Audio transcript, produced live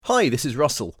Hi, this is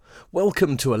Russell.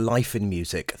 Welcome to A Life in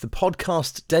Music, the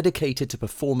podcast dedicated to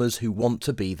performers who want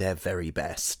to be their very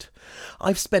best.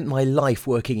 I've spent my life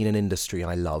working in an industry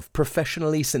I love,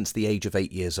 professionally since the age of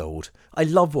 8 years old. I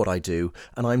love what I do,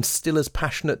 and I'm still as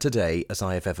passionate today as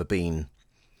I have ever been.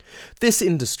 This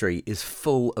industry is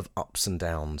full of ups and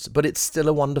downs, but it's still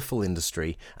a wonderful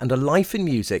industry, and A Life in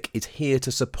Music is here to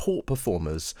support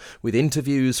performers with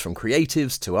interviews from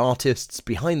creatives to artists,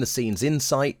 behind-the-scenes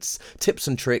insights, tips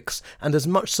and tricks, and as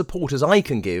much support as I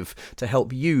can give to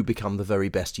help you become the very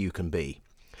best you can be.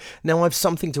 Now, I've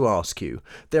something to ask you.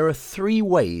 There are 3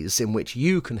 ways in which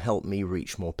you can help me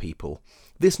reach more people.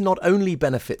 This not only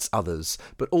benefits others,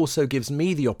 but also gives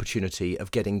me the opportunity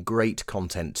of getting great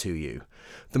content to you.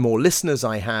 The more listeners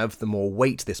I have, the more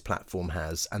weight this platform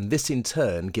has, and this in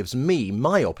turn gives me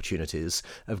my opportunities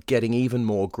of getting even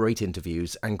more great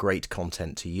interviews and great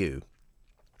content to you.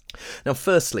 Now,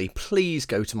 firstly, please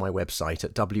go to my website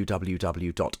at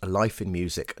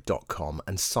www.alifeinmusic.com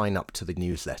and sign up to the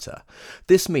newsletter.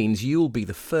 This means you'll be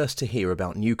the first to hear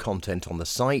about new content on the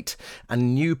site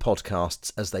and new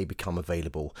podcasts as they become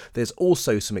available. There's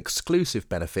also some exclusive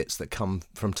benefits that come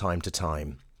from time to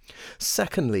time.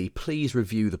 Secondly, please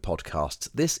review the podcast.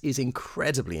 This is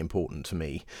incredibly important to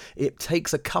me. It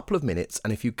takes a couple of minutes,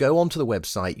 and if you go onto the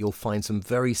website, you'll find some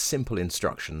very simple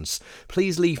instructions.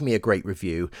 Please leave me a great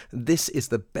review. This is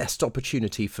the best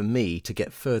opportunity for me to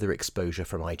get further exposure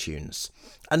from iTunes.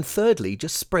 And thirdly,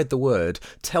 just spread the word.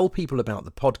 Tell people about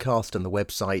the podcast and the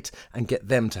website and get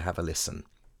them to have a listen.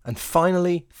 And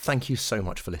finally, thank you so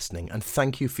much for listening, and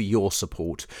thank you for your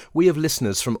support. We have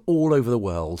listeners from all over the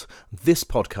world. This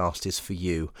podcast is for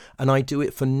you, and I do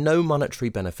it for no monetary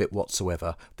benefit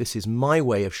whatsoever. This is my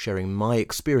way of sharing my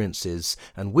experiences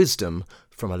and wisdom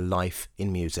from a life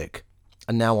in music.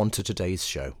 And now on to today's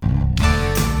show.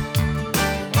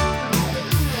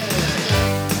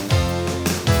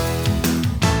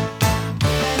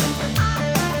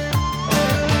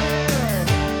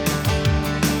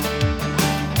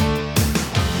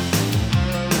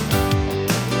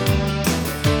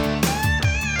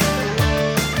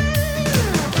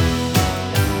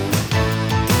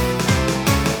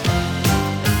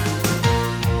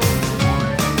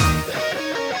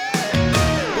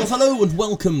 Hello and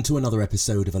welcome to another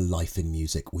episode of A Life in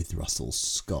Music with Russell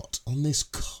Scott. On this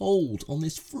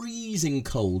freezing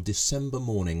cold December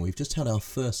morning, we've just had our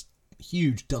first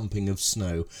huge dumping of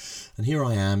snow, and here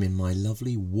I am in my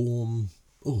lovely, warm,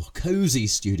 cosy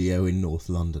studio in North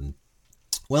London.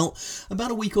 Well,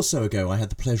 about a week or so ago, I had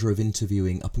the pleasure of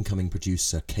interviewing up-and-coming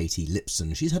producer Katy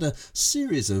Lipson. She's had a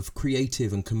series of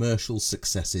creative and commercial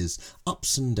successes,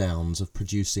 ups and downs of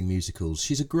producing musicals.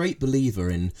 She's a great believer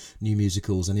in new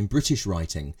musicals and in British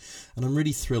writing, and I'm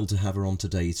really thrilled to have her on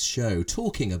today's show,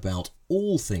 talking about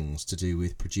all things to do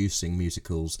with producing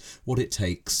musicals, what it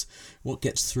takes, what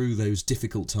gets through those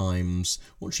difficult times,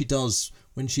 what she does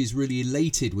when she's really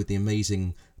elated with the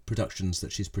amazing productions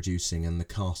that she's producing and the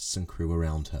casts and crew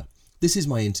around her. This is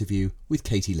my interview with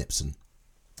Katy Lipson.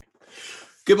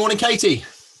 Good morning, Katy.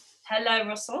 Hello,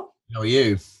 Russell. How are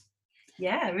you?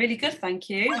 Yeah, really good, thank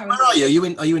you. Where are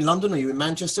you? Are you in London? Are you in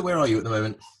Manchester? Where are you at the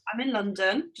moment? I'm in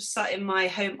London, just sat in my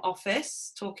home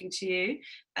office talking to you.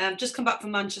 Just come back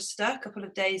from Manchester, a couple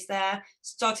of days there,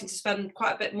 starting to spend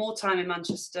quite a bit more time in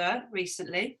Manchester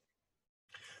recently.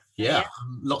 Yeah.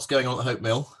 Lots going on at Hope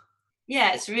Mill.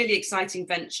 Yeah, it's a really exciting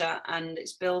venture and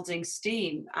it's building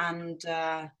steam, and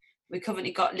we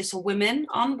currently got Little Women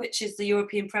on, which is the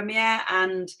European premiere,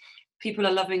 and people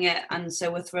are loving it, and so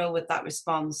we're thrilled with that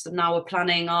response. And now we're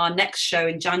planning our next show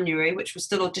in January, which we're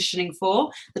still auditioning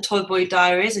for, The Toy Boy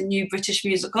Diaries, a new British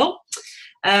musical.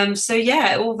 So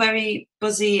yeah, all very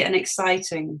buzzy and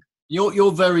exciting.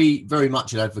 You're very, very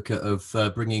much an advocate of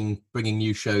bringing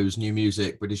new shows, new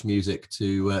music, British music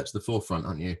to the forefront,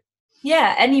 aren't you?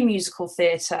 Yeah, any musical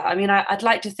theatre. I mean, I'd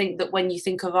like to think that when you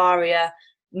think of Aria,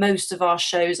 most of our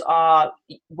shows are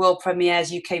world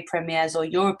premieres, UK premieres, or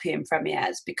European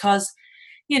premieres, because,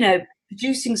 you know,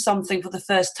 producing something for the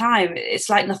first time, it's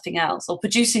like nothing else. Or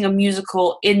producing a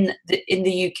musical in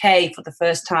the UK for the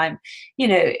first time, you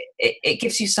know, it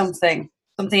gives you something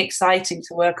exciting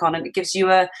to work on, and it gives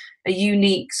you a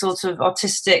unique sort of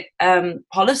artistic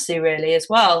policy really as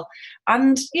well.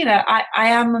 And you know, I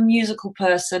am a musical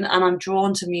person and I'm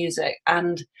drawn to music,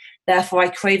 and therefore I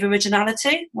crave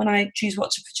originality when I choose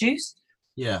what to produce.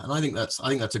 Yeah, and I think that's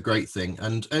a great thing,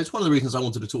 and it's one of the reasons I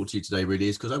wanted to talk to you today. Really,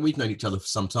 is because we've known each other for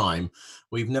some time.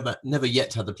 We've never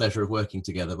yet had the pleasure of working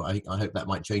together, but I hope that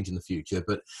might change in the future.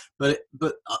 But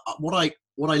what I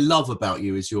love about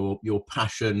you is your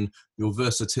passion, your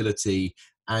versatility,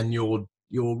 and your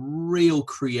real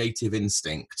creative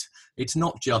instinct. it's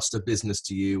not just a business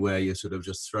to you where you're sort of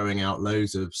just throwing out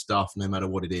loads of stuff no matter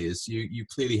what it is. You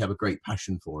clearly have a great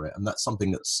passion for it, and that's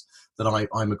something that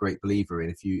I'm a great believer in.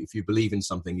 If you believe in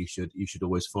something, you should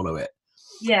always follow it.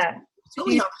 Yeah. Tell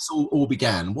me how this all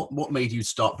began. What made you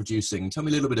start producing? Tell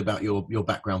me a little bit about your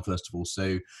background first of all,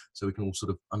 so we can all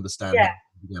sort of understand how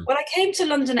it began. Well, I came to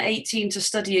London at 18 to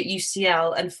study at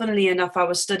UCL, and funnily enough, I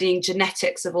was studying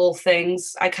genetics of all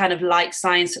things. I kind of liked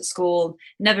science at school,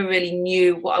 never really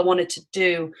knew what I wanted to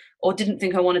do, or didn't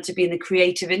think I wanted to be in the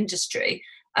creative industry.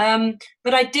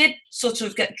 But I did sort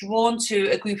of get drawn to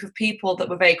a group of people that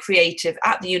were very creative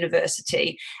at the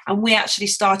university, and we actually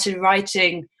started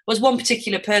writing. Was one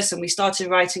particular person, we started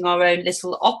writing our own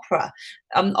little opera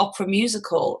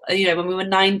musical, when we were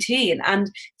 19, and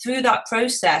through that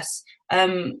process,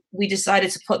 we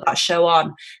decided to put that show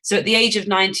on. So at the age of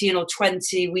 19 or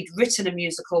 20, we'd written a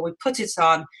musical, we put it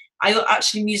on. I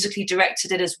actually musically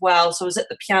directed it as well. So I was at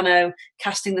the piano,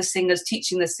 casting the singers,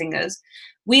 teaching the singers.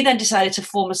 We then decided to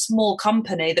form a small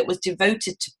company that was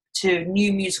devoted to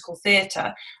new musical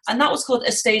theatre. And that was called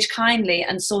A Stage Kindly,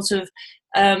 and sort of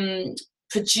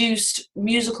produced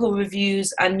musical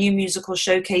reviews and new musical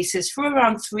showcases for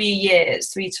around 3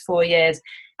 to 4 years.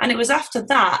 And it was after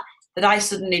that I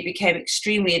suddenly became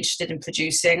extremely interested in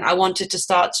producing. I wanted to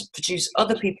start to produce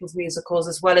other people's musicals,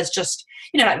 as well as just,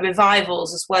 like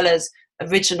revivals, as well as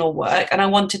original work. And I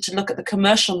wanted to look at the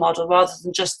commercial model rather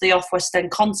than just the off-West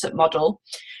End concert model.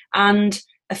 And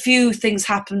a few things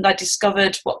happened. I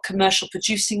discovered what commercial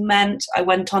producing meant. I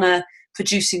went on a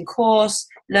producing course,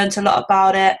 learned a lot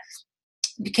about it,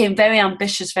 became very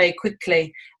ambitious very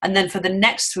quickly. And then for the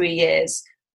next 3 years,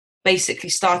 basically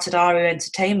started Aria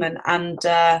Entertainment and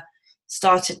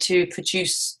started to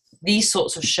produce these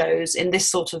sorts of shows in this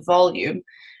sort of volume.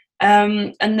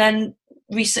 And then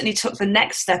recently took the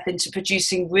next step into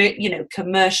producing,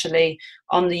 commercially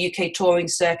on the UK touring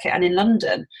circuit and in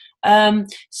London.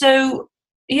 So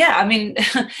yeah, I mean,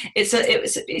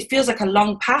 it feels like a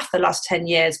long path the last 10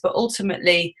 years, but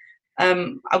ultimately,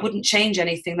 I wouldn't change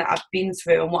anything that I've been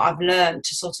through and what I've learned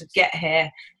to sort of get here,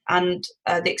 and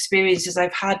the experiences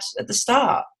I've had at the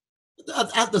start.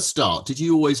 At the start, did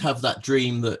you always have that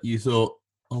dream that you thought,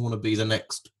 I want to be the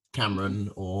next Cameron?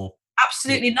 Or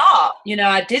Absolutely not.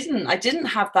 I didn't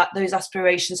have those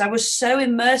aspirations. I was so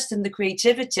immersed in the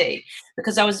creativity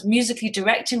because I was musically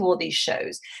directing all these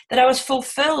shows that I was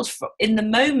fulfilled in the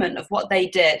moment of what they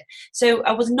did. So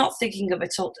I was not thinking of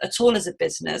it at all as a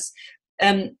business.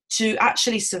 To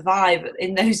actually survive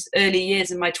in those early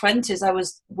years in my 20s, I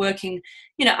was working,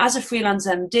 as a freelance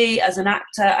MD, as an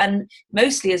actor, and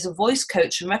mostly as a voice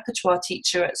coach and repertoire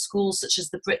teacher at schools such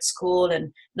as the Brit School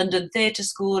and London Theatre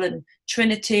School and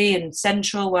Trinity and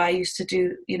Central, where I used to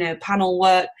do, panel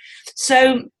work.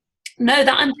 So no,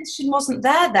 that ambition wasn't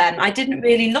there then. I didn't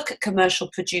really look at commercial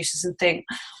producers and think,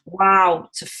 wow,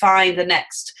 to find the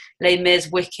next Les Mis,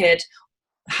 Wicked,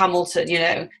 Hamilton,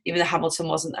 even though Hamilton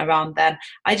wasn't around then.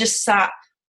 I just sat,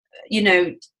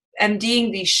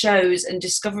 MDing these shows and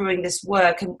discovering this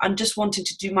work and just wanting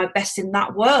to do my best in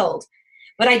that world.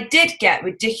 But I did get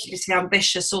ridiculously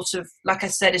ambitious, sort of, like I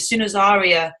said, as soon as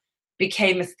Aria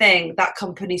became a thing, that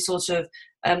company sort of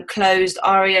closed.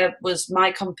 Aria was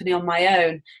my company on my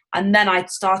own. And then I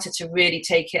started to really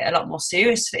take it a lot more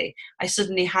seriously. I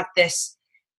suddenly had this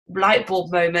light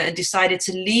bulb moment and decided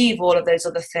to leave all of those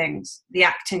other things, the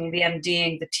acting, the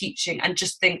MDing, the teaching, and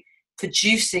just think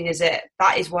producing is it.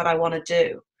 That is what I want to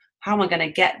do. How am I going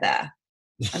to get there?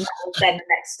 And that was then the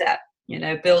next step,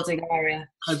 building Aria.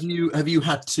 Have you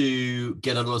had to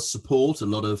get a lot of support, a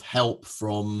lot of help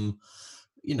from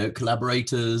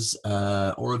collaborators,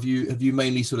 or have you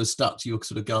mainly sort of stuck to your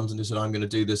sort of guns and just said, I'm going to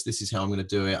do this, this is how I'm going to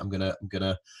do it, I'm going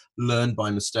to learn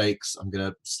by mistakes, I'm going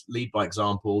to lead by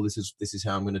example, this is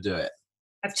how I'm going to do it?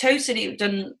 I've totally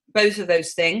done both of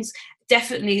those things.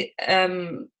 Definitely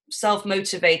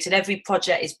self-motivated. Every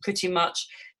project is pretty much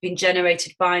been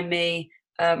generated by me.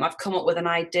 I've come up with an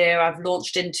idea, I've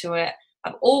launched into it.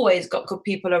 I've always got good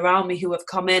people around me who have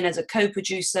come in as a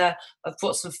co-producer, have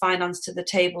brought some finance to the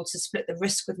table to split the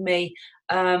risk with me.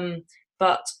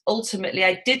 But ultimately,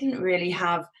 I didn't really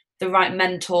have the right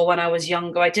mentor when I was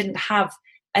younger. I didn't have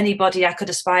anybody I could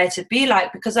aspire to be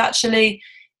like, because actually,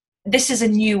 this is a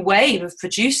new wave of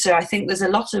producer. I think there's a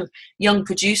lot of young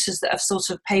producers that have sort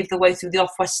of paved the way through the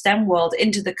off-West End world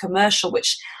into the commercial,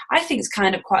 which I think is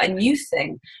kind of quite a new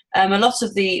thing. A lot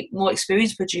of the more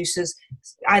experienced producers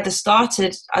either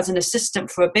started as an assistant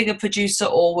for a bigger producer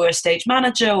or were a stage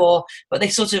manager, but they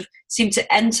sort of seem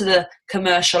to enter the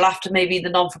commercial after maybe the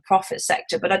non-for-profit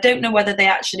sector. But I don't know whether they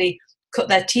actually cut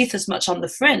their teeth as much on the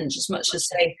fringe, as much as,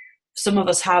 say, some of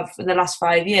us have in the last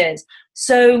 5 years.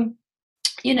 So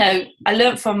I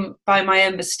learned by my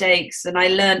own mistakes, and I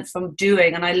learned from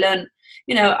doing, and I learned,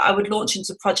 I would launch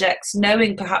into projects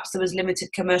knowing perhaps there was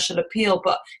limited commercial appeal,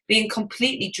 but being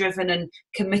completely driven and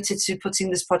committed to putting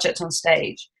this project on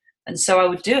stage. And so I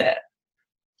would do it.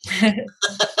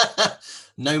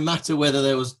 No matter whether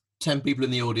there was 10 people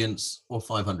in the audience or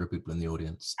 500 people in the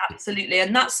audience. Absolutely.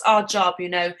 And that's our job.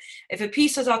 If a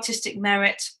piece has artistic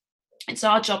merit, it's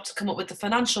our job to come up with the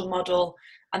financial model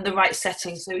and the right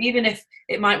setting. So even if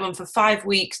it might run for 5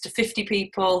 weeks to 50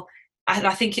 people, and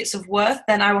I think it's of worth,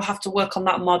 then I will have to work on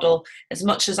that model, as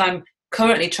much as I'm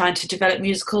currently trying to develop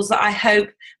musicals that I hope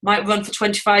might run for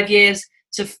 25 years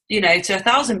to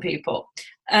 1,000 people.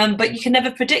 But you can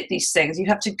never predict these things. You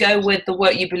have to go with the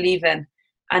work you believe in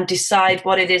and decide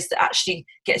what it is that actually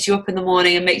gets you up in the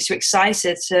morning and makes you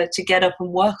excited to get up and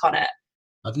work on it.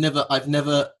 I've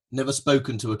never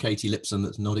spoken to a Katy Lipson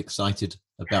that's not excited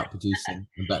about producing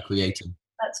and about creating.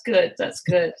 That's good. Let's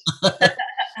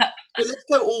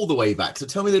go all the way back. So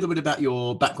tell me a little bit about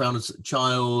your background as a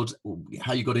child,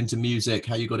 how you got into music,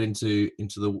 how you got into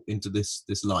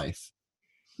this life.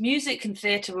 Music and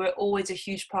theatre were always a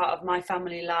huge part of my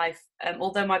family life.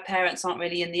 Although my parents aren't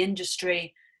really in the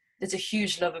industry, there's a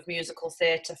huge love of musical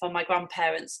theatre from my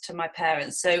grandparents to my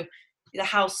parents. So the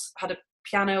house had a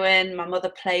piano in, my mother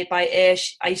played by ear.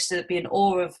 I used to be in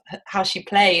awe of how she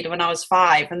played when I was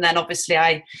 5, and then obviously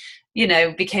I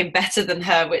became better than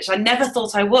her, which I never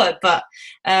thought I would, but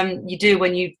you do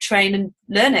when you train and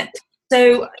learn it.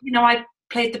 So I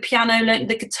played the piano, learnt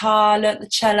the guitar, learnt the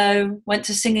cello, went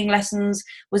to singing lessons,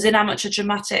 was in amateur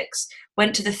dramatics,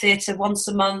 went to the theatre once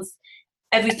a month.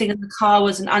 Everything in the car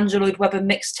was an Andrew Lloyd Webber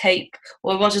mixtape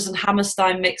or Rodgers and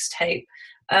Hammerstein mixtape.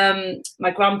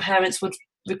 My grandparents would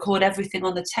record everything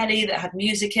on the telly that had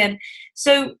music in.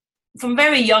 So from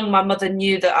very young, my mother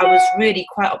knew that I was really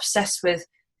quite obsessed with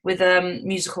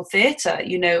musical theatre.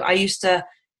 I used to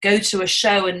go to a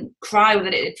show and cry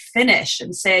when it had finished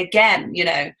and say again,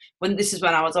 when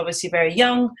I was obviously very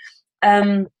young.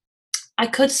 I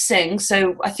could sing,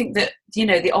 so I think that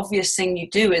the obvious thing you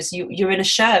do is you're in a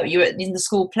show, you're in the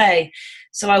school play.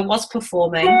 So I was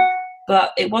performing,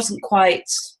 but it wasn't quite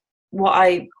what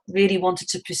I really wanted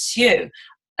to pursue.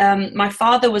 My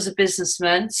father was a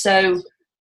businessman, so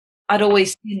I'd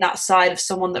always seen that side of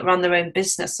someone that ran their own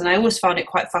business, and I always found it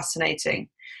quite fascinating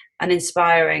and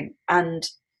inspiring. And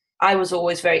I was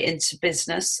always very into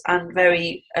business and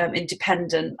very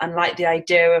independent and liked the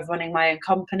idea of running my own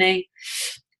company.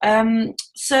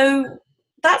 So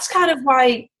that's kind of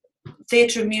why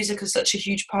theatre and music is such a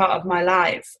huge part of my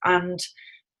life. And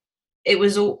it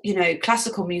was all,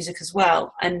 classical music as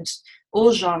well, and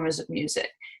all genres of music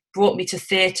brought me to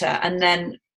theatre. And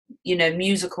then,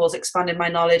 musicals expanded my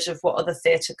knowledge of what other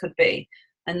theatre could be.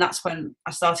 And that's when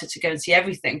I started to go and see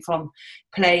everything from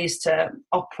plays to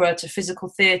opera to physical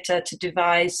theatre to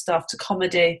devised stuff to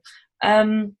comedy.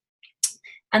 And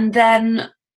then,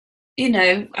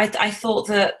 I thought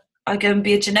that I'd go and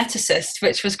be a geneticist,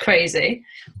 which was crazy.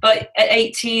 But at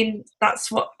 18,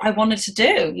 that's what I wanted to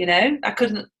do,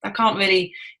 I can't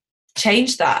really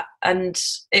change that. And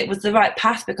it was the right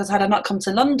path, because had I not come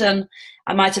to London,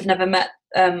 I might have never met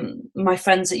my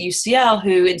friends at UCL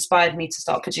who inspired me to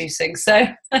start producing. So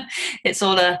it's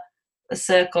all a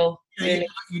circle. Really.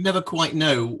 You never quite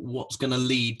know what's going to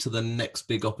lead to the next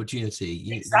big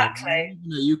opportunity. Exactly.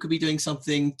 You could be doing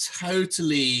something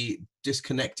totally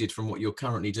disconnected from what you're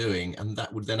currently doing, and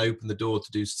that would then open the door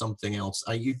to do something else.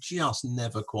 You just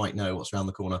never quite know what's around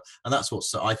the corner, and that's what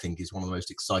I think is one of the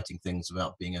most exciting things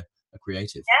about being a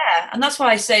creative. Yeah, and that's why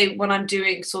I say when I'm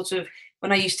doing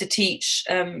when I used to teach,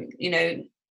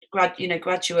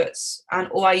 graduates,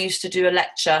 or I used to do a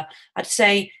lecture, I'd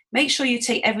say, make sure you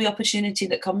take every opportunity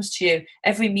that comes to you,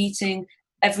 every meeting,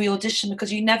 every audition,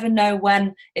 because you never know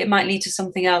when it might lead to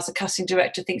something else. A casting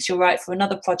director thinks you're right for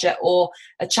another project, or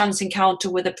a chance encounter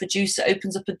with a producer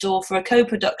opens up a door for a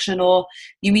co-production, or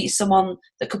you meet someone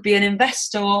that could be an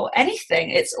investor, or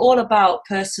anything. It's all about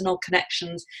personal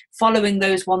connections, following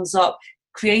those ones up,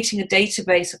 creating a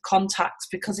database of contacts,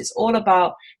 because it's all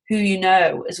about who you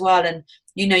know as well. And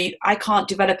I can't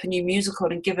develop a new musical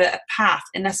and give it a path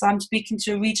unless I'm speaking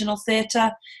to a regional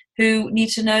theatre who need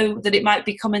to know that it might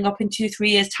be coming up in 2-3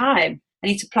 years' time. I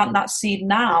need to plant that seed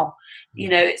now.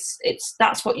 It's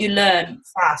that's what you learn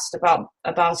fast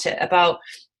about it, about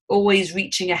always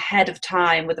reaching ahead of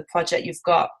time with the project you've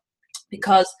got,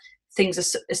 because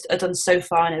things are done so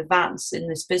far in advance in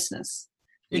this business.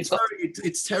 It's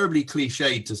terribly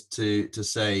cliched to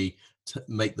say, to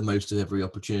make the most of every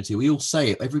opportunity. We all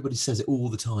say it, everybody says it all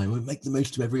the time, we make the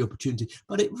most of every opportunity,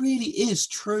 but it really is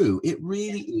true. It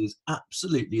really is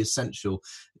absolutely essential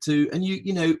to, and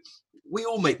we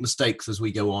all make mistakes as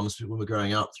we go on, as when we're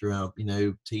growing up through our,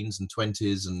 teens and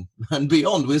 20s and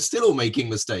beyond. We're still all making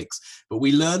mistakes, but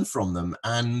we learn from them,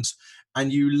 and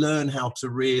you learn how to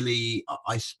really,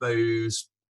 I suppose,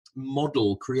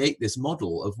 create this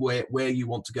model of where you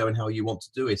want to go and how you want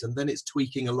to do it, and then it's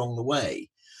tweaking along the way.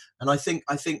 And I think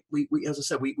we as I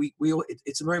said, we all,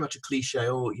 it's very much a cliche,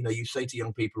 or you say to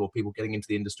young people or people getting into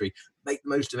the industry, make the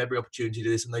most of every opportunity to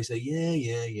do this, and they say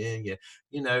yeah,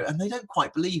 and they don't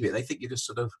quite believe it. They think you're just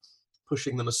sort of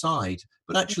pushing them aside.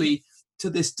 But actually, to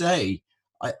this day,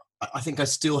 I think I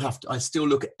still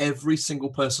look at every single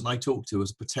person I talk to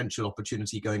as a potential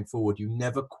opportunity going forward. You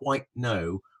never quite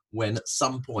know when at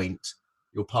some point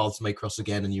your paths may cross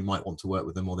again, and you might want to work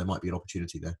with them, or there might be an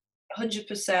opportunity there.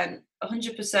 100%.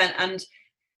 And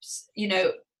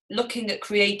looking at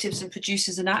creatives and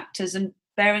producers and actors, and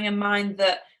bearing in mind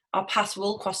that our paths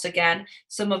will cross again.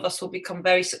 Some of us will become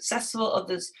very successful,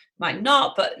 others might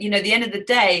not, but at the end of the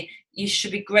day, you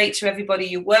should be great to everybody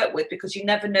you work with, because you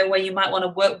never know where you might want to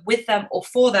work with them or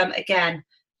for them again.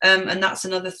 And that's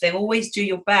another thing. Always do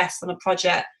your best on a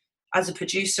project as a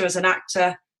producer, as an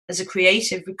actor, as a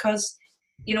creative, because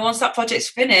once that project's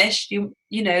finished,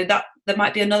 that there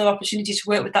might be another opportunity to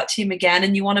work with that team again,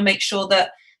 and you want to make sure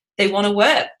that they want to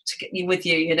work with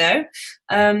you.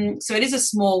 So it is a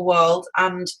small world,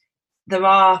 and there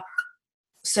are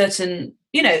certain,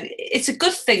 it's a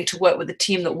good thing to work with a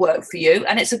team that work for you,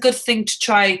 and it's a good thing to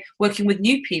try working with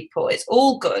new people. It's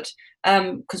all good,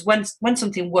 because when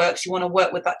something works, you want to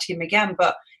work with that team again.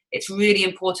 But it's really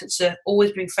important to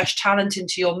always bring fresh talent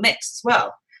into your mix as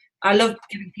well. I love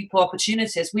giving people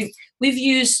opportunities. We've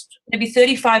used maybe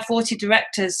 35, 40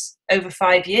 directors over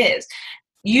 5 years.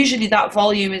 Usually that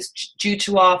volume is due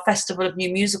to our Festival of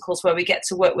New Musicals, where we get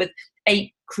to work with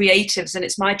 8 creatives, and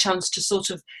it's my chance to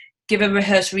sort of give a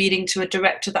rehearsed reading to a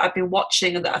director that I've been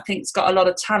watching and that I think's got a lot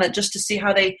of talent, just to see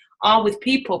how they are with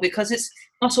people, because it's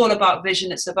not all about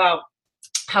vision, it's about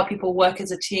how people work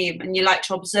as a team, and you like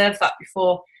to observe that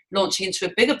before launching into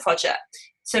a bigger project.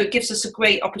 So it gives us a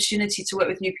great opportunity to work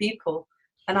with new people,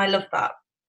 and I love that.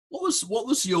 What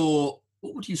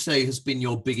would you say has been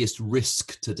your biggest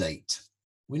risk to date?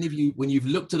 When you've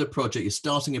looked at a project, you're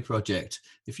starting a project,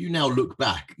 if you now look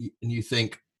back and you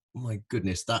think, oh my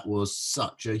goodness, that was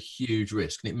such a huge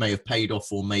risk, and it may have paid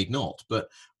off or may not, but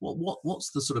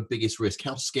what's the sort of biggest risk?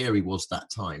 How scary was that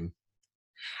time?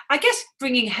 I guess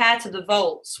bringing Hair to the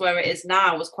Vaults, where it is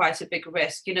now, was quite a big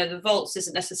risk. The Vaults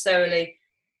isn't necessarily,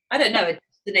 I don't know, a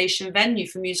destination venue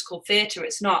for musical theatre.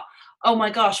 It's not, oh my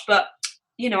gosh, but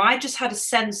I just had a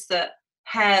sense that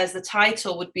Hair's the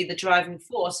title would be the driving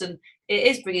force, and it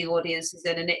is bringing audiences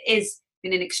in, and it is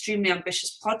been an extremely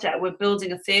ambitious project. We're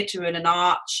building a theatre in an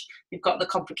arch. We've got the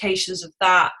complications of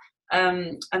that,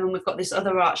 and then we've got this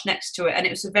other arch next to it, and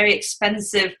it was a very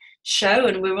expensive show,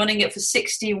 and we're running it for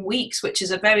 16 weeks, which is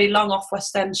a very long off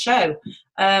West End show.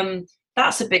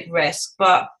 That's a big risk,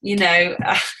 but I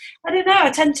don't know,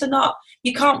 I tend to not,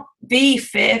 you can't be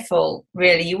fearful,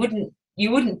 really. You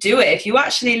wouldn't do it if you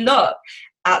actually look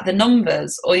at the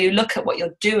numbers, or you look at what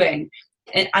you're doing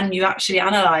and you actually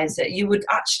analyze it. You would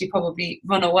actually probably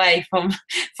run away from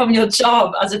your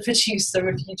job as a producer.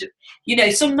 If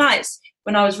you some nights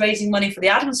when I was raising money for the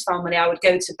Addams family, I would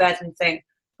go to bed and think,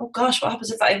 oh gosh, what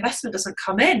happens if that investment doesn't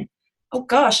come in? Oh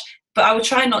gosh. But I would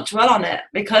try not to dwell on it,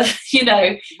 because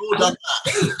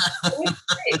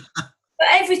but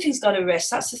everything's got a risk.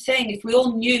 That's the thing. If we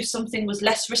all knew something was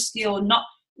less risky or not,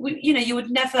 you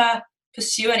would never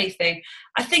pursue anything.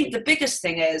 I think the biggest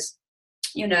thing is,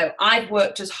 I've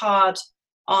worked as hard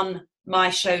on my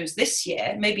shows this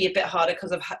year, maybe a bit harder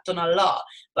because I've done a lot,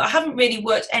 but I haven't really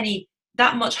worked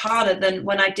that much harder than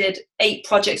when I did 8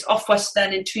 projects off West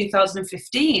End in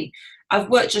 2015. I've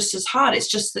worked just as hard.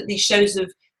 It's just that these shows have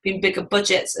been bigger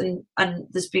budgets, and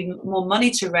there's been more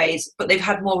money to raise, but they've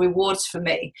had more rewards for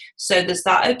me. So there's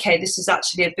that, okay, this is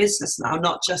actually a business now,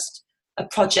 not just a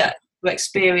project for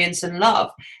experience and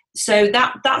love. So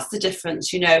that's the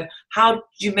difference. How do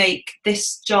you make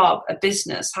this job a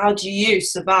business? How do you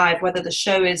survive, whether the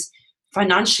show is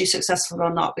financially successful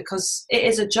or not? Because it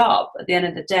is a job at the end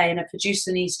of the day, and a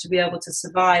producer needs to be able to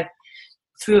survive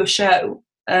through a show,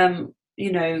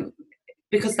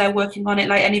 because they're working on it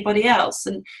like anybody else,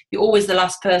 and you're always the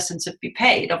last person to be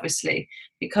paid, obviously,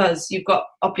 because you've got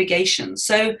obligations.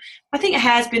 So I think it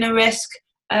has been a risk.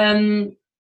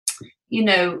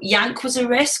 Yank was a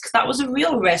risk. That was a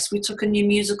real risk. We took a new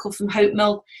musical from Hope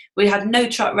Mill. We had no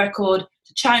track record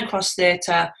to Charing Cross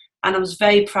Theatre, and I was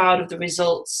very proud of the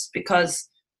results, because,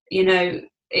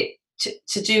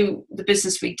 to do the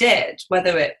business we did,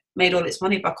 whether it made all its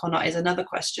money back or not is another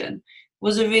question.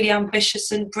 was a really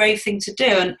ambitious and brave thing to do,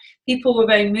 and people were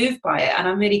very moved by it, and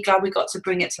I'm really glad we got to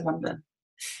bring it to London.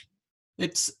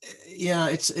 It's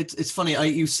funny.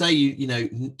 You say you know,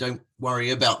 don't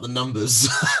worry about the numbers,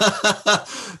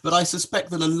 but I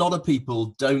suspect that a lot of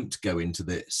people don't go into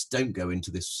this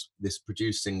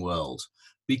producing world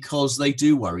because they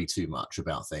do worry too much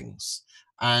about things.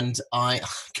 And I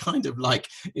kind of like,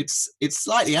 it's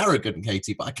slightly arrogant,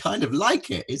 Katy, but I kind of like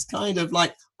it. It's kind of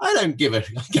like, I don't give a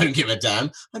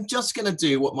damn. I'm just going to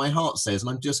do what my heart says,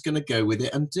 and I'm just going to go with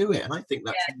it and do it. And I think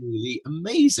that's really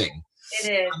amazing.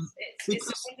 It is. It's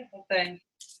a wonderful thing.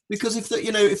 Because if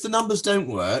the numbers don't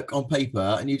work on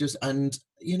paper, and you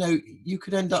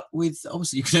could end up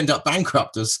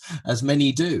bankrupt, as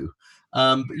many do.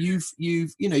 But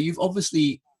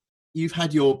you've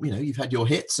had your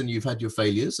hits and you've had your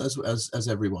failures as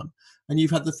everyone, and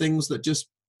you've had the things that just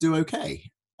do okay.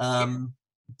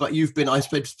 But you've been, I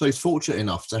suppose, fortunate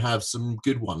enough to have some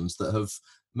good ones that have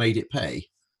made it pay.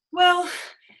 Well,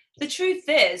 the truth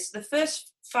is, the first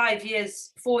 4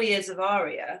 years of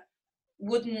Aria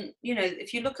wouldn't,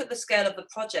 if you look at the scale of the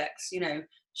projects,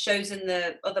 shows in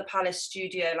the other Palace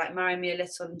studio like Marry Me a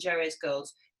Little and Jerry's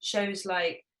Girls, shows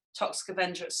like Toxic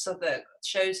Avenger at Southwark,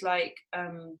 shows like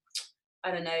Return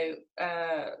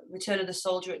of the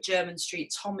Soldier at Jermyn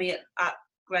Street, Tommy at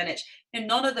Greenwich.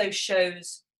 None of those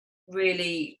shows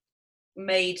really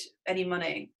made any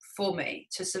money for me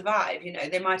to survive.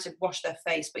 They might have washed their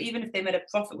face, but even if they made a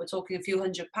profit, we're talking a few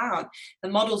 £100. The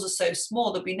models are so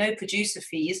small, there'll be no producer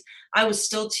fees. I was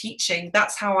still teaching.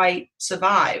 That's how I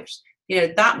survived.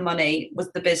 That money was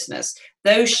the business.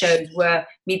 Those shows were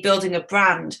me building a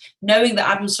brand, knowing that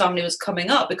Addams Family was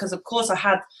coming up, because of course I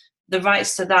had the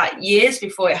rights to that years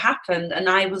before it happened. And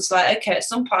I was like, okay, at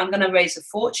some point I'm going to raise a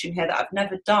fortune here that I've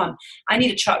never done. I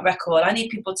need a track record. I need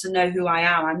people to know who I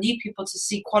am. I need people to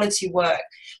see quality work.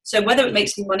 So whether it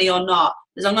makes me money or not,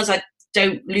 as long as I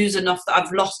don't lose enough that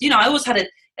I've lost, I always had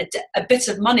a bit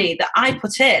of money that I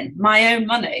put in, my own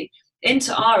money,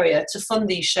 into Aria to fund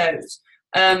these shows.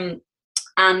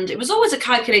 And it was always a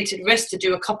calculated risk to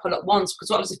do a couple at once, because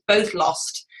what was if both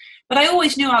lost? But I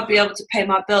always knew I'd be able to pay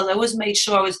my bills. I always made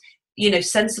sure I was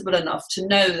sensible enough to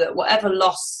know that whatever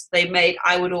loss they made,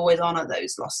 I would always honour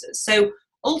those losses. So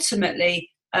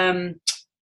ultimately, the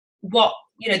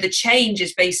change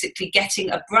is basically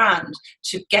getting a brand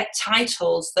to get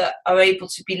titles that are able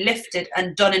to be lifted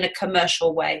and done in a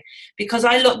commercial way. Because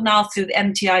I look now through the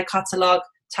MTI catalogue,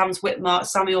 Tams Whitmark,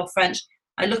 Samuel French,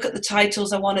 I look at the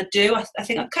titles I want to do. I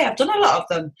think, okay, I've done a lot of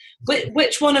them.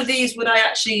 Which one of these would I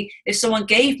actually, if someone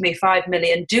gave me 5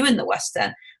 million, do in the West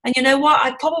End? And you know what?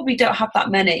 I probably don't have that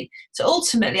many. So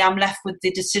ultimately, I'm left with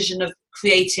the decision of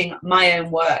creating my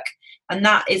own work. And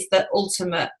that is the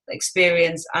ultimate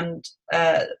experience and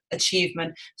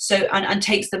achievement. So, and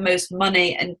takes the most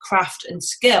money and craft and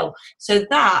skill. So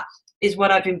that is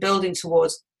what I've been building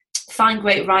towards. Find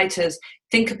great writers,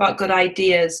 think about good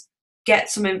ideas,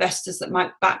 get some investors that might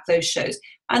back those shows.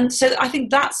 And so I think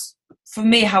that's, for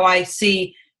me, how I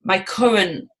see my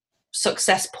current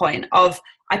success point of,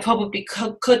 I probably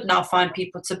could now find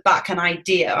people to back an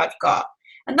idea I've got.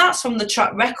 And that's from the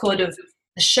track record of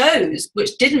the shows,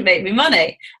 which didn't make me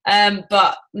money,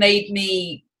 but made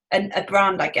me a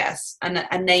brand, I guess, and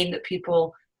a name that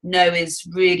people know is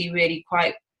really, really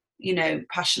quite,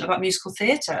 passionate about musical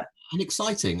theatre. And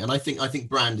exciting. And I think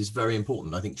brand is very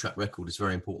important. I think track record is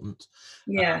very important.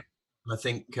 Yeah. I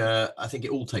think it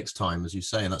all takes time, as you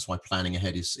say, and that's why planning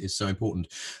ahead is so important.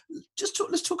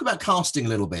 Let's talk about casting a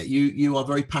little bit. You are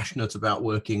very passionate about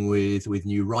working with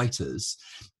new writers,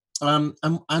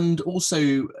 and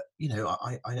also,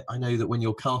 I know that when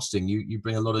you're casting, you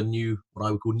bring a lot of what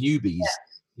I would call newbies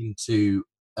into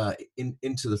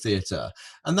the theatre,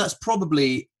 and that's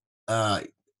probably a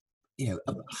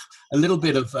little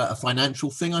bit of a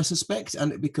financial thing, I suspect,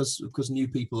 and because new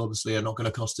people obviously are not going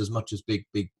to cost as much as big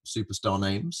superstar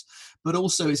names, but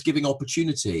also it's giving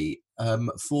opportunity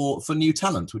for new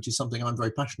talent, which is something I'm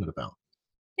very passionate about.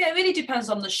 Yeah, it really depends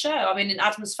on the show. I mean, in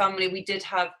Addams Family, we did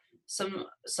have some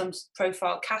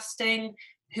profile casting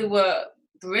who were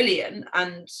brilliant,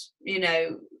 and you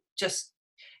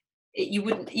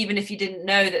wouldn't, even if you didn't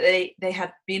know that they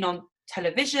had been on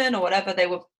television or whatever, they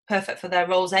were perfect for their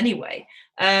roles anyway,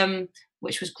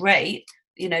 which was great,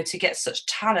 to get such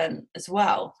talent as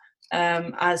well,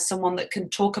 as someone that can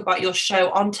talk about your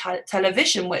show on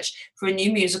television, which for a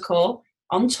new musical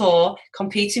on tour,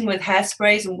 competing with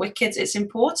Hairsprays and Wickeds, it's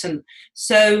important.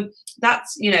 So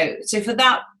that's, so for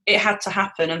that, it had to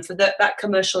happen. And for that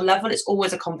commercial level, it's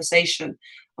always a conversation,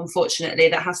 unfortunately,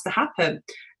 that has to happen.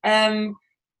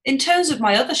 In terms of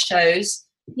my other shows,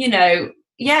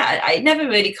 yeah, it never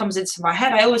really comes into my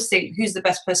head. I always think, who's the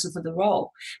best person for the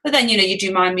role? But then, you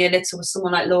do mind me a little with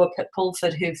someone like Laura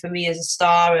Pulford, who for me is a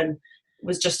star and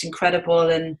was just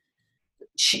incredible, and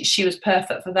she was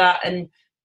perfect for that. And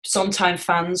sometimes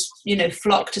fans,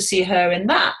 flock to see her in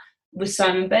that with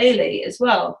Simon Bailey as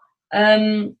well.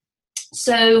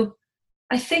 So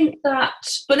I think that,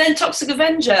 but then Toxic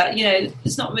Avenger,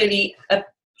 there's not really a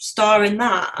star in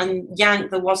that, and Yank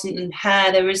there wasn't, and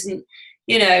Hair there isn't.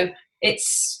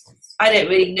 I don't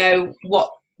really know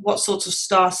what sort of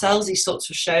star sells these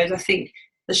sorts of shows. I think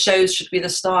the shows should be the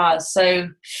stars. So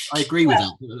I agree with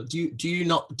that.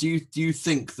 Do you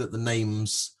think that the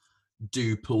names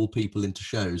do pull people into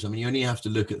shows? I mean, you only have to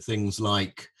look at things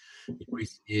like in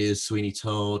recent years, Sweeney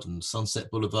Todd and Sunset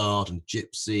Boulevard and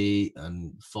Gypsy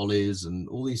and Follies and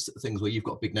all these things where you've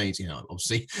got big names.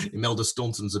 Obviously Imelda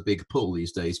Staunton's a big pull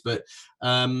these days, but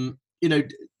do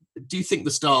you think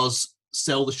the stars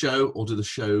sell the show, or does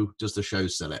the show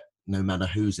sell it, no matter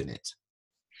who's in it?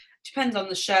 Depends on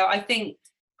the show. I think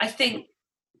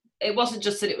it wasn't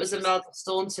just that it was Imelda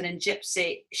Staunton and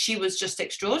Gypsy. She was just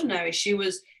extraordinary. She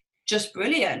was just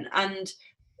brilliant. And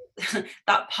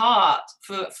that part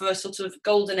for a sort of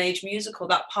golden age musical,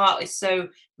 that part is so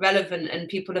relevant, and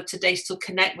people of today still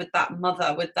connect with that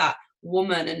mother, with that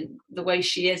woman, and the way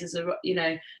she is as so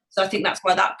I think that's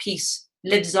why that piece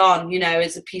lives on,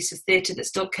 as a piece of theatre that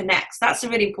still connects. That's a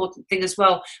really important thing as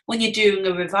well. When you're doing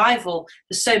a revival,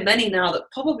 there's so many now that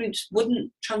probably just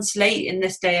wouldn't translate in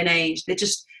this day and age. They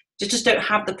just don't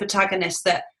have the protagonists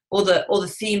that, or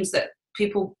the themes that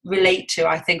people relate to,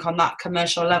 I think, on that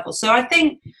commercial level. So I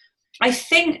think and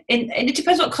it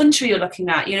depends what country you're looking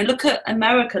at. Look at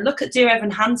America, look at Dear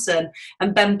Evan Hansen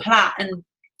and Ben Platt, and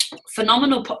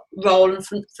phenomenal role and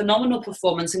phenomenal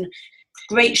performance, and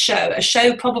great show. A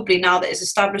show probably now that is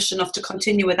established enough to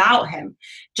continue without him,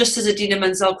 just as Idina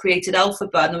Menzel created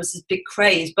Elphaba and there was this big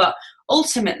craze. But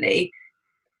ultimately,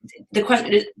 the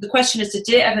question is, did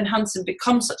Dear Evan Hansen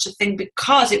become such a thing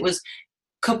because it was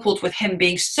coupled with him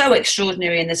being so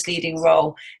extraordinary in this leading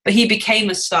role? But he became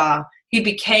a star. He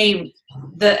became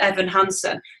the Evan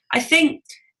Hansen. I think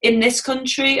in this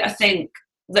country, I think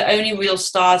the only real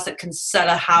stars that can sell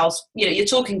a house, you're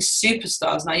talking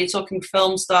superstars now, you're talking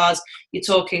film stars, you're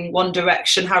talking One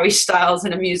Direction, Harry Styles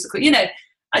in a musical.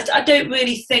 I don't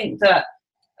really think that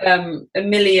a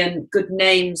million good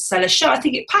names sell a show. I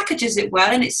think it packages it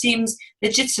well and it seems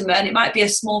legitimate, and it might be a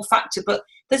small factor, but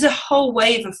there's a whole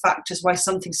wave of factors why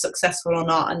something's successful or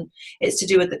not, and it's to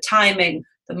do with the timing,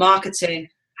 the marketing.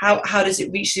 How does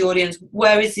it reach the audience?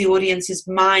 Where is the audience's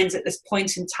minds at this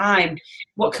point in time?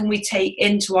 What can we take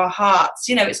into our hearts?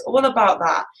 It's all about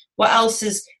that. What else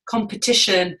is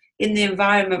competition in the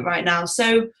environment right now?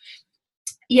 So,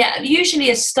 yeah, usually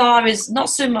a star is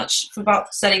not so much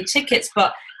about selling tickets,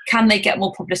 but can they get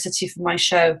more publicity for my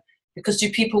show? Because do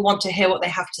people want to hear what they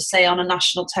have to say on a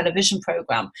national television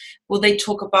program? Will they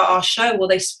talk about our show? Will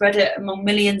they spread it among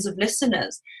millions of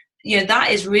listeners? That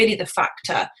is really the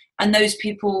factor. And those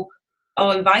people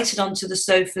are invited onto the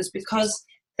sofas because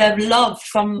they're loved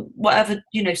from whatever,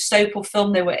 soap or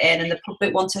film they were in, and the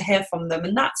public want to hear from them.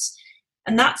 And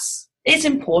that's is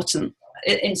important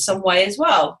in some way as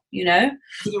well, You're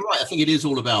right. I think it is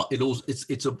all about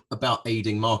it's about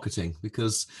aiding marketing,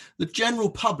 because the general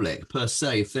public per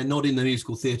se, if they're not in the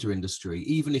musical theatre industry,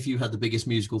 even if you had the biggest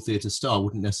musical theatre star,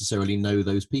 wouldn't necessarily know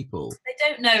those people. They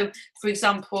don't know, for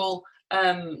example,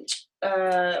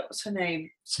 what's her name?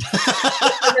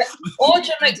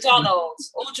 Audra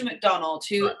McDonald,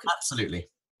 who absolutely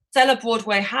sell a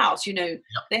Broadway house. Yep.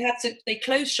 They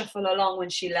closed Shuffle Along when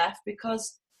she left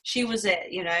because she was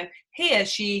it. Here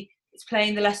she is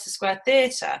playing the Leicester Square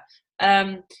Theatre.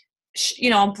 On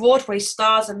Broadway,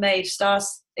 stars are made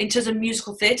stars in terms of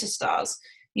musical theatre stars.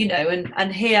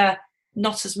 And here,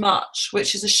 not as much,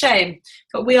 which is a shame.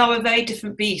 But we are a very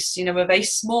different beast. We're very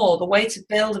small. The way to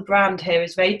build a brand here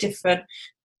is very different.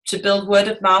 To build word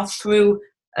of mouth through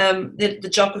the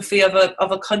geography of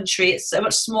a country, it's so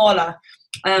much smaller.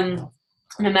 In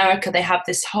America, they have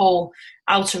this whole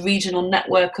outer regional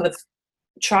network of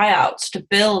tryouts to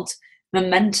build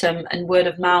momentum and word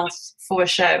of mouth for a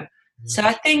show. So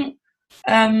I think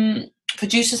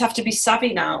producers have to be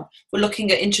savvy now. We're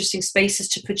looking at interesting spaces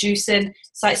to produce in,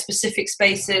 site-specific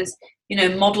spaces,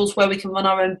 models where we can run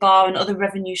our own bar and other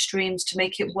revenue streams to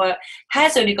make it work.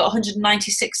 Hair's only got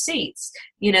 196 seats.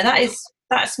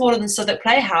 That's smaller than Southwark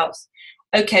Playhouse.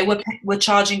 Okay, we're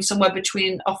charging somewhere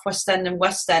between off West End and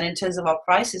West End in terms of our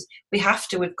prices. We have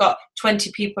to. We've got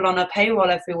 20 people on our payroll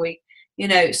every week.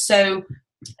 So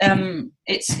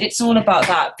it's all about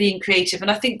that, being creative. And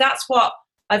I think that's what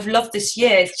I've loved this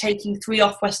year, is taking 3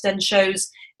 off West End shows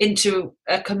into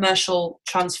a commercial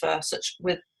transfer, such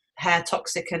with Hair,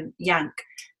 Toxic and Yank.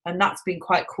 And that's been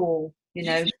quite cool, you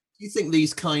know. Do you think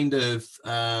these kind of,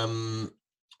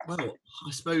 well,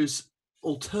 I suppose,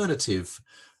 alternative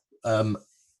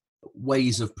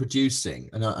ways of producing,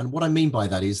 and what I mean by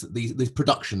that is that these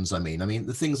productions, I mean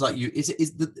the things like is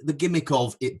the gimmick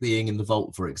of it being in the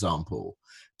vault, for example,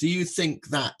 do you think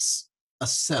that's a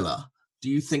seller? Do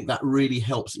you think that really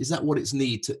helps? Is that what it's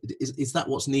is that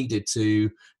what's needed to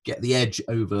get the edge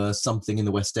over something in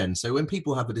the West End? So when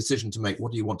people have a decision to make,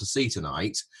 what do you want to see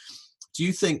tonight? Do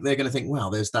you think they're going to think, wow,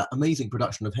 there's that amazing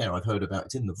production of Hair I've heard about,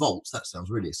 it's in the vaults, that sounds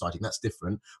really exciting, that's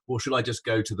different, or should I just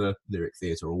go to the Lyric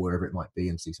Theatre or wherever it might be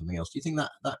and see something else? Do you think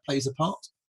that plays a part?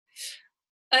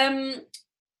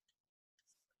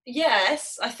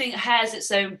 Yes, I think Hair's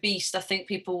its own beast. I think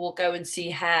people will go and see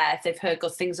Hair if they've heard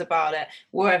good things about it,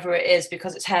 wherever it is,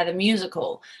 because it's Hair the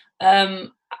musical.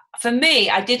 For me,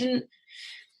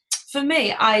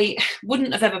 I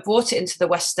wouldn't have ever brought it into the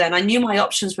West End. I knew my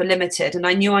options were limited, and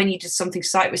I knew I needed something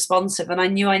site responsive, and I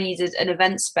knew I needed an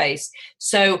event space.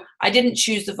 So I didn't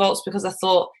choose the vaults because I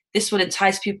thought this will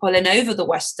entice people in over the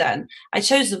West End. I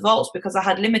chose the vaults because I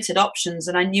had limited options,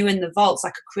 and I knew in the vaults I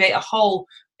could create a whole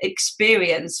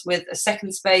experience with a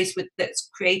second space that's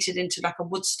created into like a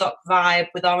Woodstock vibe,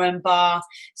 with our own bar,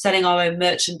 selling our own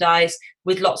merchandise,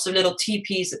 with lots of little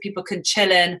teepees that people can chill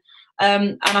in.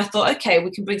 And I thought, okay, we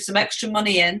can bring some extra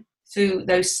money in through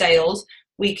those sales.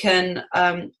 We can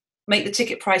make the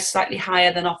ticket price slightly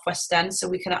higher than off West End, so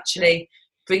we can actually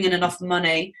bring in enough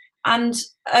money. And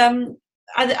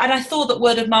I thought that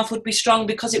word of mouth would be strong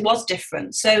because it was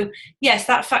different. So yes,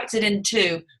 that factored in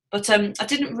too. But I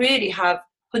didn't really have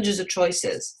hundreds of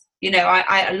choices. You know,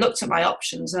 I looked at my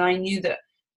options, and I knew that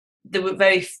there were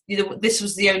this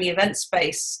was the only event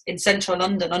space in central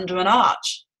London under an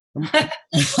arch.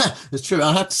 It's true.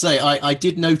 I have to say, I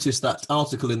did notice that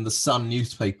article in the Sun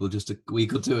newspaper just a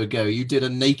week or two ago. You did a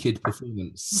naked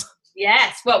performance.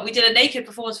 Yes, well, we did a naked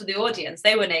performance for the audience.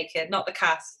 They were naked, not the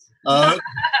cast. Oh.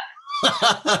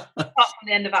 Apart from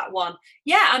the end of Act 1.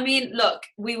 Yeah, I mean, look,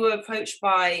 we were approached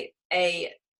by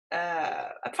a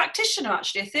practitioner,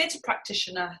 actually, a theatre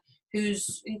practitioner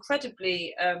who's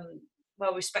incredibly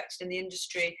well respected in the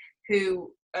industry,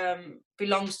 who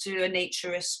belongs to a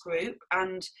naturist group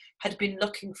and had been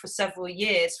looking for several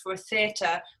years for a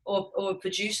theatre or a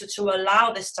producer to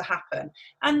allow this to happen.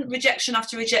 And rejection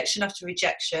after rejection after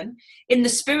rejection. In the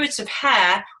spirit of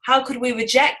Hair, how could we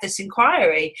reject this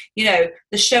inquiry? You know,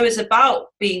 the show is about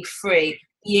being free,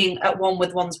 being at one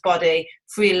with one's body,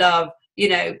 free love, you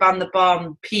know, ban the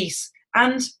bomb, peace.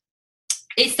 And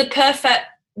it's the perfect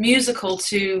musical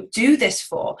to do this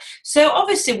for. So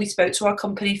obviously we spoke to our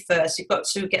company first. You've got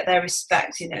to get their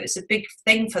respect. You know, it's a big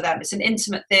thing for them. It's an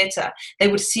intimate theatre. They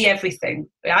would see everything,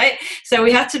 right? So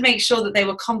we had to make sure that they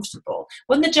were comfortable.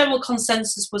 When the general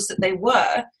consensus was that they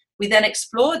were, we then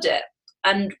explored it.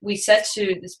 And we said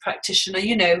to this practitioner,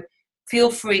 you know,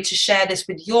 feel free to share this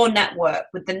with your network,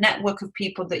 with the network of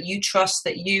people that you trust,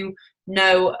 that you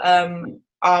know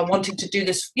are wanting to do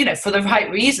this, you know, for the right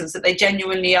reasons, that they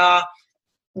genuinely are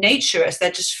naturists,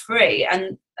 they're just free,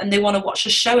 and they want to watch a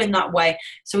show in that way.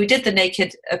 So we did the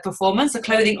naked performance, the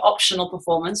clothing optional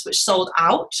performance, which sold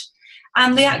out,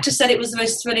 and the actor said it was the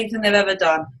most thrilling thing they've ever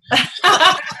done.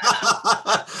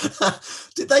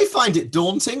 Did they find it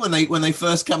daunting when they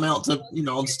first come out to, you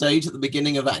know, on stage at the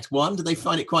beginning of Act 1? Did they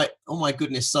find it quite, oh my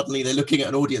goodness, suddenly they're looking at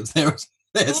an audience,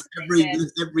 there's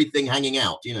everything hanging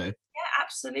out, you know? Yeah,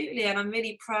 absolutely. And I'm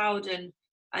really proud and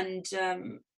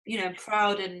you know,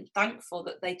 proud and thankful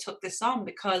that they took this on,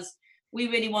 because we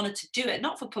really wanted to do it,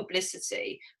 not for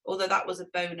publicity, although that was a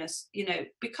bonus, you know,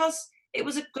 because it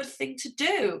was a good thing to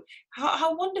do.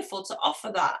 How wonderful to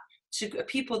offer that to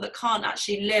people that can't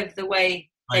actually live the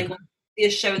way they want to see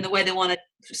a show and the way they want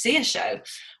to see a show.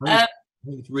 I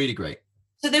think it's really great.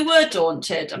 So they were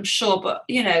daunted, I'm sure, but,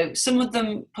 you know, some of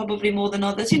them probably more than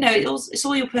others. You know, it's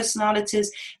all your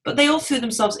personalities, but they all threw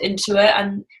themselves into it,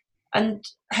 and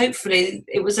hopefully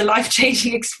it was a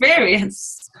life-changing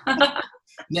experience.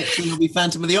 Next thing will be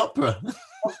Phantom of the Opera.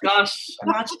 Oh, gosh,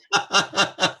 imagine.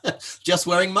 Just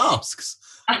wearing masks.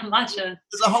 Imagine.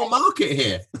 There's a whole market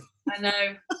here. I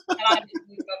know.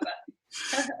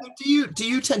 Do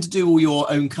you tend to do all your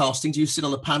own casting? Do you sit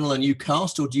on a panel and you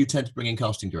cast, or do you tend to bring in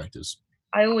casting directors?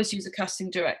 I always use a casting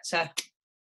director,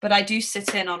 but I do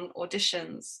sit in on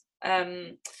auditions.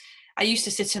 I used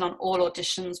to sit in on all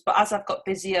auditions, but as I've got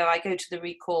busier, I go to the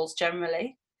recalls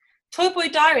generally. Toy Boy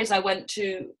Diaries, I went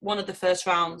to one of the first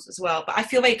rounds as well, but I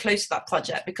feel very close to that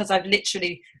project because I've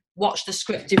literally watched the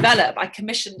script develop. I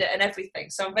commissioned it and everything,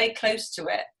 so I'm very close to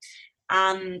it.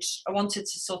 and I wanted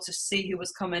to sort of see who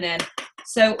was coming in.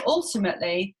 So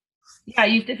ultimately, yeah,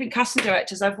 you have different casting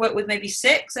directors. I've worked with maybe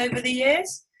 6 over the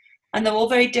years, and they're all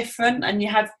very different, and you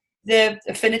have the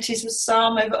affinities with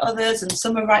some over others, and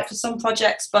some are right for some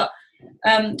projects. But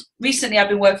recently I've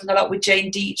been working a lot with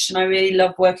Jane Deach, and I really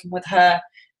love working with her.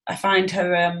 I find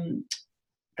her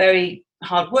very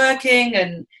hardworking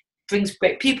and brings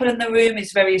great people in the room,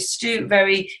 is very astute,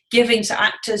 very giving to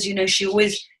actors. You know, she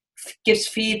always gives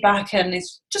feedback and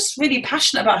is just really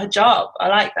passionate about her job. I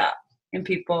like that in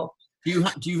people. Do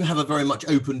you have a very much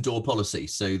open door policy,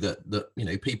 so that you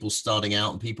know, people starting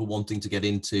out and people wanting to get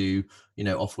into, you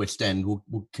know, off West End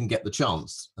can get the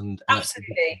chance? And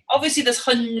absolutely, obviously there's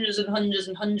hundreds and hundreds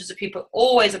and hundreds of people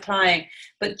always applying,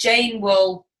 but Jane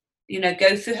will, you know,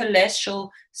 go through her list.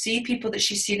 She'll see people that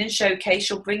she's seen in showcase.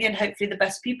 She'll bring in hopefully the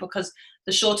best people, because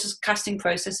the shortest casting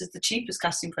process is the cheapest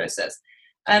casting process.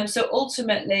 So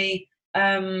ultimately,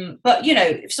 but you know,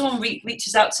 if someone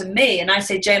reaches out to me and I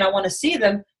say, Jane, I want to see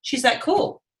them, she's like,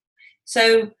 cool.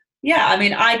 So yeah, I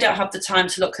mean, I don't have the time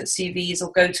to look at CVs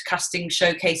or go to casting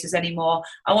showcases anymore.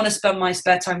 I want to spend my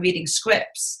spare time reading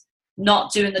scripts,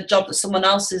 not doing the job that someone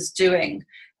else is doing.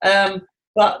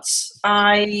 But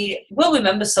I will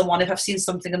remember someone if I've seen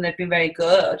something and they've been very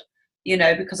good, you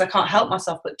know, because I can't help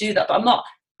myself but do that. But I'm not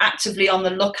actively on the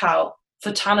lookout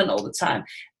for talent all the time.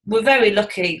 We're very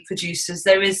lucky producers.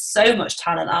 There is so much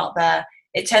talent out there.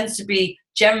 It tends to be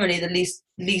generally the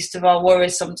least of our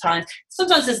worries sometimes.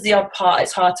 Sometimes there's the odd part,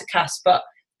 it's hard to cast, but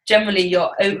generally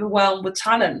you're overwhelmed with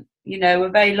talent. You know, we're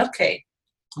very lucky.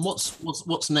 And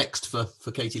what's next for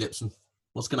Katy Lipson?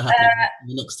 What's going to happen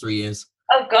in the next 3 years?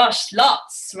 Oh gosh,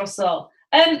 lots, Russell.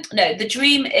 No, the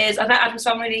dream is I'd like Adam's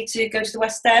Family to go to the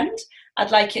West End.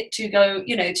 I'd like it to go,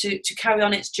 you know, to carry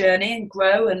on its journey and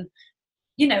grow, and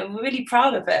you know, we're really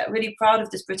proud of it. Really proud of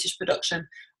this British production.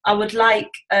 I would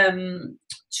like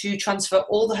to transfer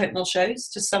all the Hope Mill shows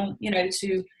to some, you know,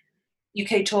 to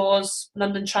UK tours,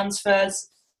 London transfers,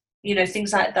 you know,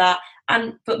 things like that.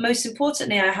 But most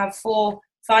importantly, I have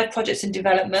 5 projects in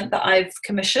development that I've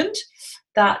commissioned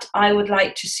that I would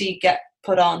like to see get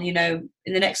put on, you know,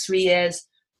 in the next 3 years.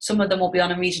 Some of them will be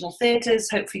on in regional theatres,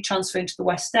 hopefully transferring to the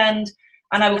West End.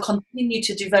 And I will continue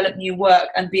to develop new work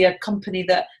and be a company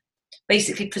that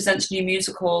basically presents new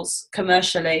musicals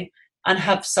commercially and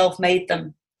have self-made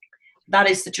them. That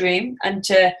is the dream. And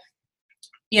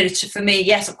for me,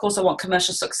 yes, of course I want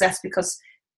commercial success, because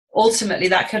ultimately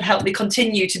that can help me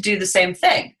continue to do the same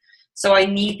thing. So I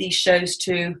need these shows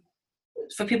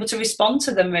for people to respond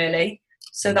to them, really,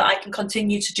 so that I can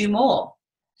continue to do more.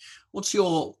 What's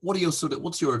your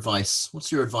advice?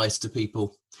 What's your advice to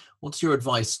people? What's your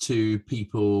advice to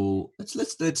people?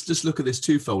 Let's just look at this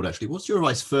twofold, actually. What's your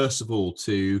advice, first of all,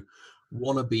 to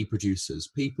wannabe producers,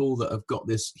 people that have got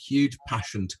this huge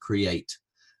passion to create?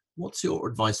 What's your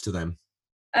advice to them?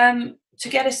 To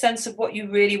get a sense of what you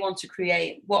really want to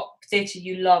create, what theatre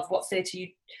you love, what theatre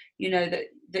you know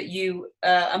that you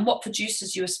and what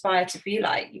producers you aspire to be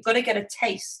like. You've got to get a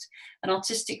taste, an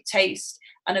artistic taste,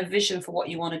 and a vision for what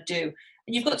you want to do.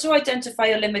 And you've got to identify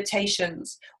your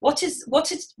limitations. What is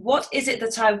it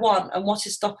that I want, and what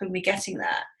is stopping me getting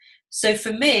there? So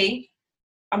for me,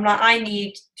 I'm like, I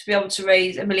need to be able to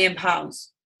raise £1 million.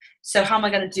 So how am I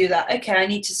going to do that? Okay, I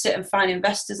need to sit and find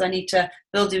investors. I need to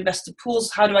build investor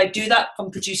pools. How do I do that?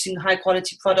 From producing high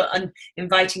quality product and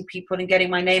inviting people and getting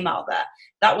my name out there.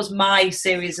 That was my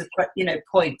series of, you know,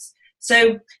 points.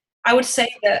 So I would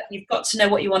say that you've got to know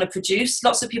what you want to produce.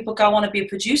 Lots of people go, I want to be a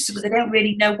producer, but they don't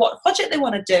really know what project they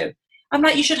want to do. I'm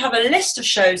like, you should have a list of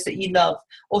shows that you love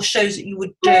or shows that you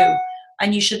would do,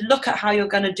 and you should look at how you're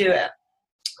going to do it.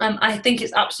 I think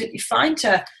it's absolutely fine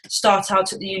to start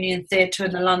out at the Union Theatre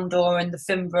and the Landor and the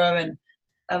Fimbra, and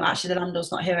actually the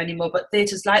Landor's not here anymore, but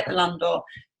theatres like the Landor.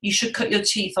 You should cut your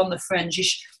teeth on the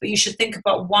fringe, but you should think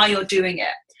about why you're doing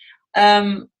it,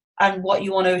 and what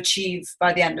you want to achieve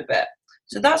by the end of it.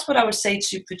 So that's what I would say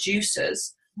to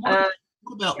producers. What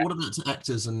about to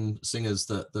actors and singers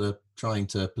that are trying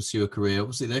to pursue a career?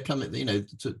 Obviously, they're coming, you know,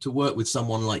 to work with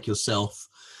someone like yourself.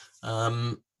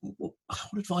 What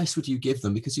advice would you give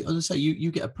them? Because, as I say,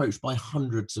 you get approached by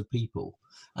hundreds of people,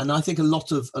 and I think a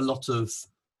lot of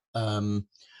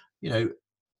you know,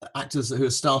 actors who are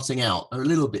starting out are a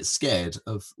little bit scared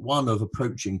of, one, of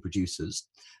approaching producers,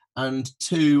 and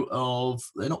two, of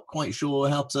they're not quite sure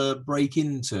how to break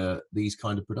into these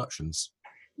kind of productions.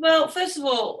 Well, first of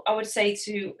all, I would say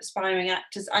to aspiring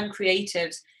actors and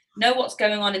creatives, know what's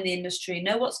going on in the industry,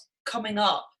 know what's coming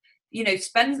up. You know,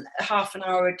 spend half an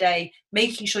hour a day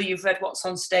making sure you've read what's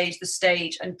on stage, the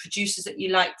stage, and producers that you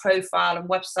like, profile, and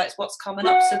websites, what's coming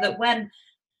up, so that when,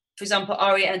 for example,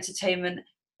 Aria Entertainment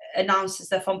announces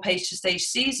their from page to stage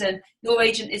season, your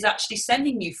agent is actually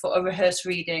sending you for a rehearsed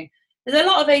reading. There's a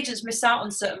lot of agents miss out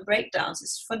on certain breakdowns.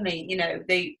 It's funny, you know,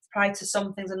 they apply to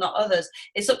some things and not others.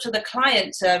 It's up to the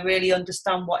client to really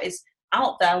understand what is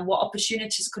out there and what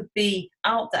opportunities could be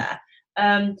out there.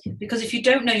 Because if you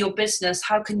don't know your business,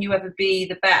 how can you ever be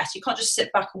the best? You can't just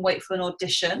sit back and wait for an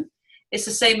audition. It's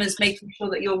the same as making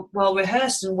sure that you're well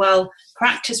rehearsed and well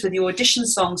practiced with your audition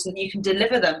songs and you can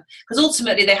deliver them. Because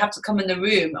ultimately they have to come in the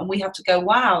room and we have to go,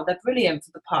 wow, they're brilliant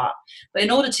for the part. But in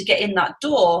order to get in that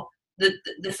door,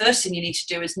 the first thing you need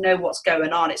to do is know what's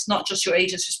going on. It's not just your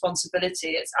agent's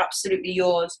responsibility. It's absolutely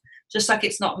yours. Just like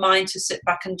it's not mine to sit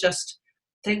back and just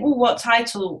think, oh, what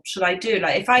title should I do?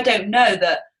 Like if I don't know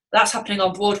that that's happening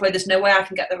on Broadway, there's no way I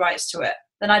can get the rights to it,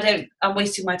 then I'm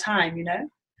wasting my time, you know?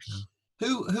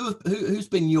 Who's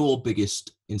been your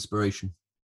biggest inspiration?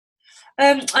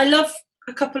 I love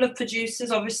a couple of producers.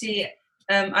 Obviously,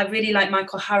 I really like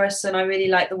Michael Harrison. I really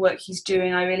like the work he's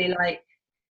doing. I really like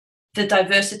the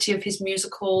diversity of his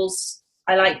musicals.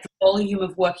 I like the volume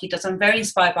of work he does. I'm very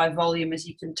inspired by volume, as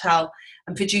you can tell.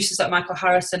 And producers like Michael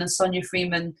Harrison and Sonia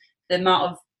Freeman, the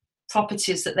amount of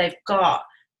properties that they've got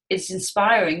is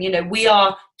inspiring. You know, we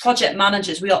are project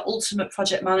managers. We are ultimate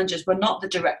project managers. We're not the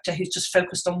director who's just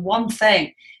focused on one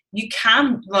thing. You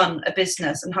can run a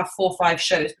business and have 4 or 5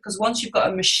 shows, because once you've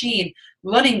got a machine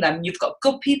running them, you've got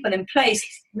good people in place,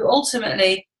 you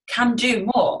ultimately can do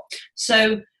more.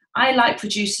 So I like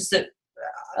producers that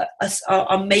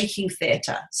are making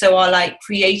theatre, so are like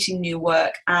creating new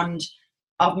work and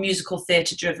are musical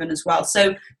theatre driven as well.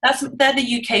 So they're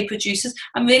the UK producers.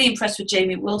 I'm really impressed with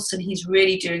Jamie Wilson. He's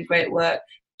really doing great work,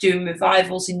 doing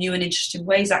revivals in new and interesting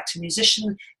ways, actor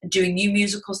musician, and doing new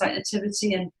musicals like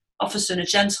Nativity and Officer and a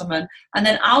Gentleman. And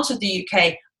then out of the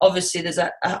UK, obviously there's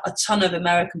a ton of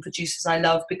American producers I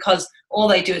love, because all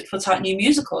they do is put out new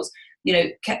musicals. You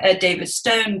know, David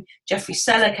Stone, Jeffrey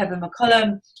Seller, Kevin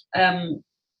McCullum,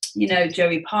 you know,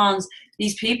 Joey Parnes.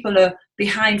 These people are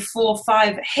behind 4 or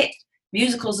 5 hit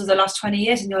musicals of the last 20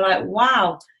 years, and you're like,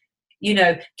 wow. You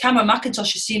know, Cameron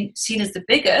McIntosh is seen as the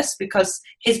biggest because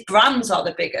his brands are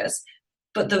the biggest,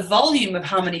 but the volume of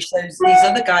how many shows these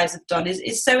other guys have done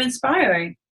is so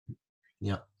inspiring.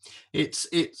 Yeah, it's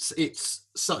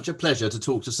such a pleasure to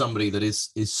talk to somebody that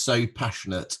is so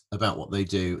passionate about what they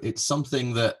do. It's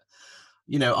something that,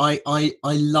 you know, I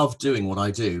love doing what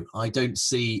I do. I don't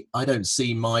see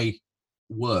my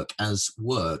work as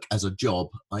a job.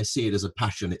 I see it as a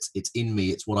passion. It's in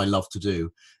me. It's what I love to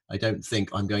do. I don't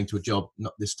think I'm going to a job,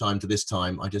 not this time to this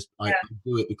time. I do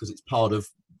it because it's part of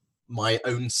my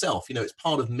own self. You know, it's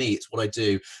part of me. It's what I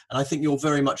do. And I think you're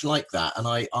very much like that. And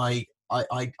I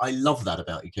love that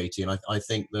about you, Katy. And I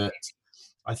think that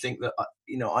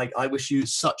you know, I wish you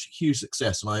such huge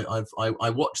success. And I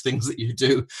watch things that you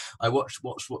do. I watch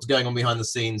what's going on behind the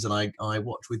scenes, and I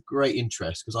watch with great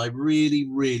interest, because I really,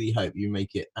 really hope you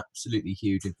make it absolutely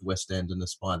huge into the West End and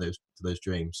aspire to those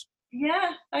dreams.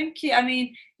 Yeah, thank you. I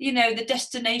mean, you know, the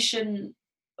destination,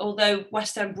 although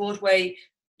West End Broadway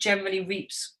generally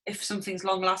reaps, if something's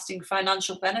long-lasting,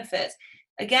 financial benefits,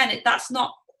 again, that's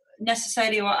not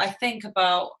necessarily what I think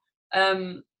about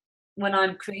when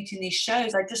I'm creating these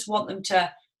shows. I just want them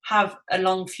to have a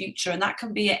long future, and that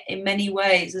can be in many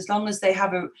ways, as long as they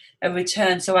have a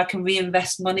return, so I can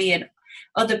reinvest money in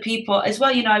other people as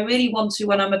well. You know, I really want to,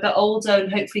 when I'm a bit older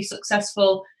and hopefully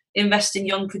successful, invest in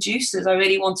young producers. I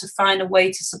really want to find a way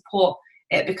to support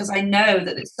it, because I know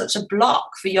that it's such a block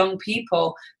for young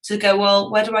people to go,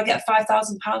 well, where do I get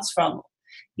 £5,000 from?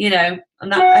 You know,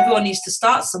 and that everyone needs to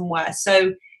start somewhere.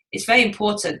 So it's very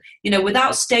important. You know,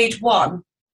 without stage one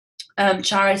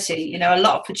charity, you know, a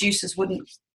lot of producers wouldn't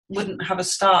have a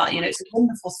start. You know, it's a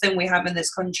wonderful thing we have in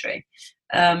this country,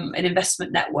 an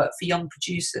investment network for young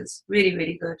producers. Really,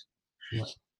 really good. Yeah.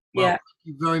 Well, yeah. Thank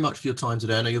you very much for your time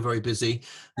today. I know you're very busy.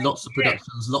 Lots of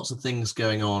productions, lots of things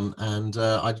going on, and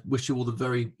I wish you all the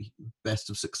very best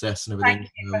of success and everything.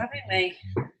 Thank you for having me.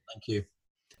 Thank you.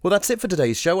 Well, that's it for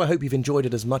today's show. I hope you've enjoyed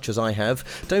it as much as I have.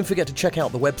 Don't forget to check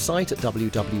out the website at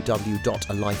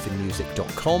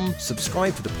www.alifeinmusic.com,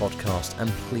 subscribe to the podcast,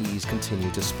 and please continue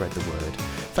to spread the word.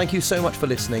 Thank you so much for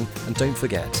listening, and don't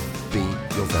forget, be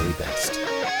your very best.